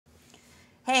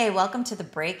Hey, welcome to the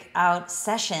breakout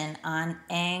session on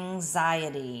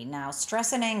anxiety. Now,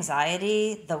 stress and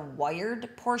anxiety, the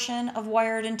wired portion of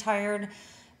Wired and Tired,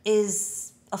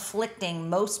 is afflicting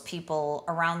most people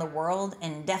around the world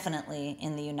and definitely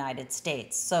in the United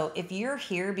States. So, if you're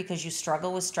here because you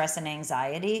struggle with stress and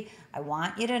anxiety, I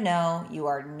want you to know you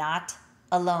are not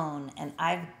alone. And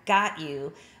I've got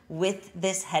you with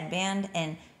this headband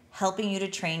and helping you to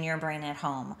train your brain at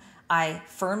home. I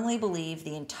firmly believe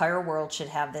the entire world should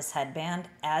have this headband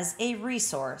as a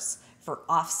resource for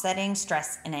offsetting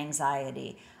stress and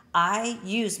anxiety. I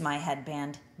use my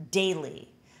headband daily.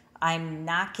 I'm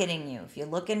not kidding you. If you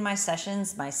look in my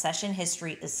sessions, my session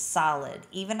history is solid.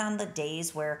 Even on the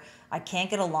days where I can't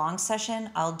get a long session,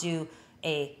 I'll do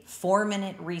a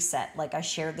 4-minute reset, like I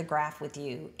shared the graph with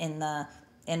you in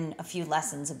a few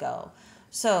lessons ago.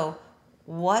 So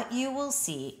what you will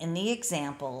see in the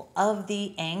example of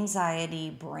the anxiety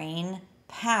brain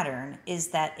pattern is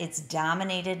that it's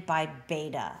dominated by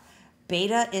beta.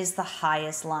 Beta is the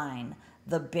highest line.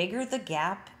 The bigger the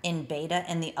gap in beta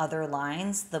and the other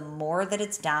lines, the more that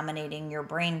it's dominating your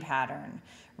brain pattern.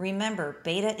 Remember,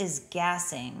 beta is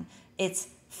gassing. It's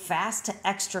fast to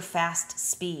extra fast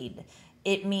speed.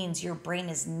 It means your brain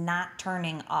is not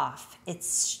turning off. It's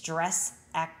stress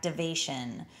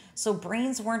activation. So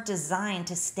brains weren't designed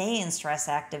to stay in stress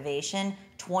activation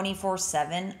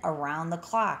 24/7 around the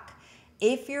clock.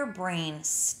 If your brain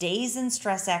stays in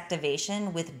stress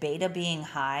activation with beta being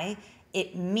high,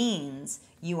 it means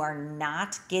you are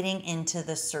not getting into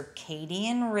the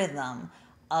circadian rhythm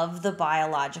of the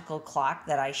biological clock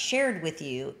that I shared with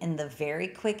you in the very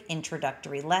quick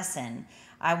introductory lesson.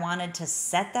 I wanted to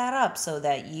set that up so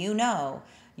that you know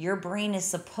your brain is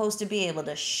supposed to be able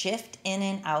to shift in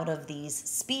and out of these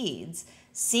speeds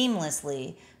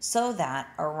seamlessly so that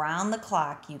around the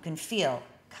clock you can feel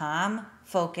calm,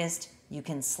 focused, you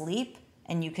can sleep,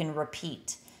 and you can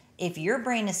repeat. If your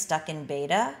brain is stuck in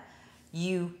beta,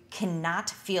 you cannot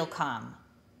feel calm.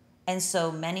 And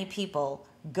so many people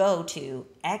go to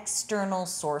external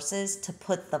sources to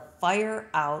put the fire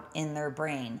out in their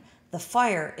brain. The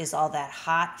fire is all that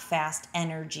hot, fast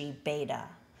energy beta.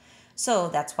 So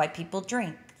that's why people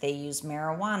drink. They use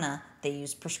marijuana. They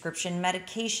use prescription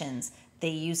medications. They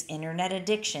use internet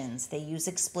addictions. They use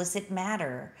explicit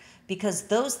matter because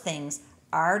those things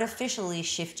artificially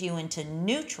shift you into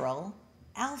neutral,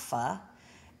 alpha.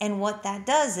 And what that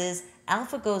does is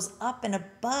alpha goes up and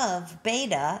above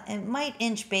beta. It might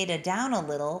inch beta down a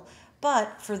little,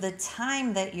 but for the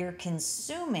time that you're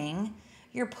consuming,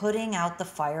 you're putting out the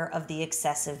fire of the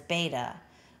excessive beta.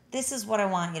 This is what I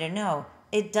want you to know.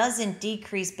 It doesn't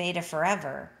decrease beta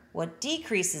forever. What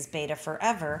decreases beta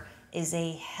forever is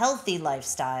a healthy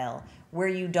lifestyle where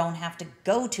you don't have to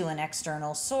go to an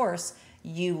external source.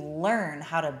 You learn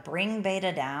how to bring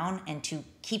beta down and to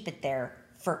keep it there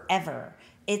forever.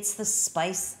 It's the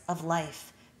spice of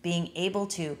life, being able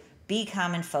to be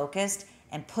calm and focused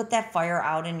and put that fire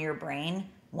out in your brain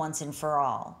once and for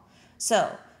all.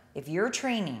 So, if you're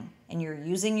training and you're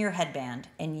using your headband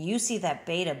and you see that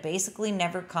beta basically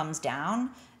never comes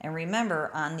down, and remember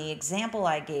on the example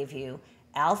I gave you,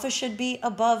 alpha should be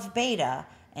above beta,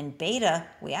 and beta,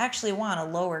 we actually want a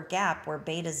lower gap where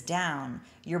beta's down.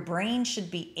 Your brain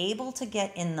should be able to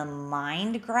get in the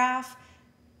mind graph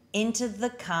into the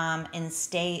calm and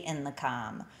stay in the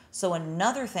calm. So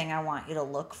another thing I want you to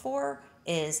look for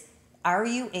is, are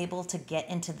you able to get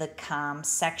into the calm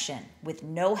section with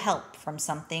no help from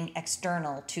something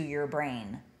external to your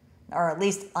brain, or at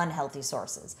least unhealthy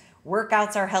sources?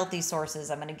 Workouts are healthy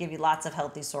sources. I'm going to give you lots of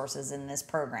healthy sources in this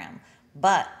program.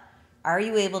 But are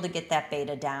you able to get that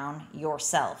beta down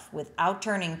yourself without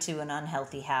turning to an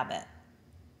unhealthy habit?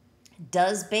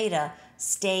 Does beta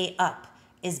stay up?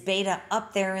 Is beta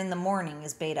up there in the morning?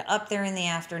 Is beta up there in the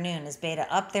afternoon? Is beta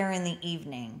up there in the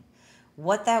evening?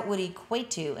 What that would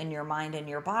equate to in your mind and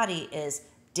your body is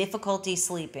difficulty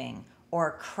sleeping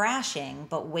or crashing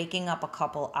but waking up a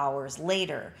couple hours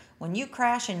later. When you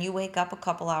crash and you wake up a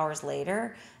couple hours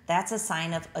later, that's a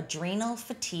sign of adrenal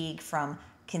fatigue from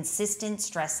consistent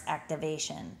stress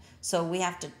activation. So we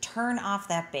have to turn off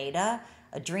that beta.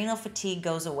 Adrenal fatigue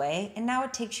goes away, and now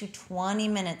it takes you 20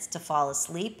 minutes to fall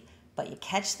asleep, but you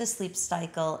catch the sleep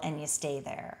cycle and you stay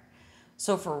there.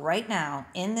 So for right now,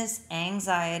 in this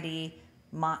anxiety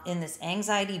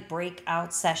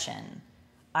breakout session,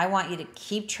 I want you to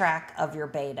keep track of your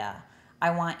beta.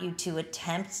 I want you to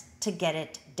attempt to get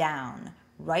it down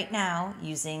right now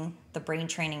using the brain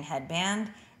training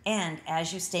headband. And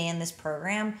as you stay in this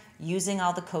program, using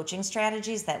all the coaching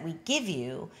strategies that we give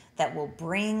you that will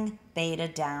bring beta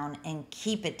down and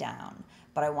keep it down.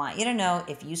 But I want you to know,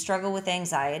 if you struggle with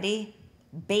anxiety,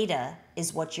 Beta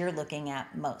is what you're looking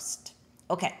at most.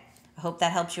 Okay, I hope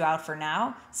that helps you out for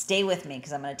now. Stay with me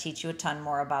because I'm going to teach you a ton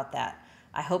more about that.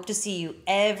 I hope to see you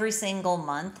every single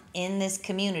month in this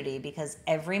community because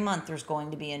every month there's going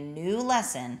to be a new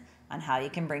lesson on how you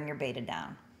can bring your beta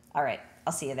down. All right,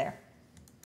 I'll see you there.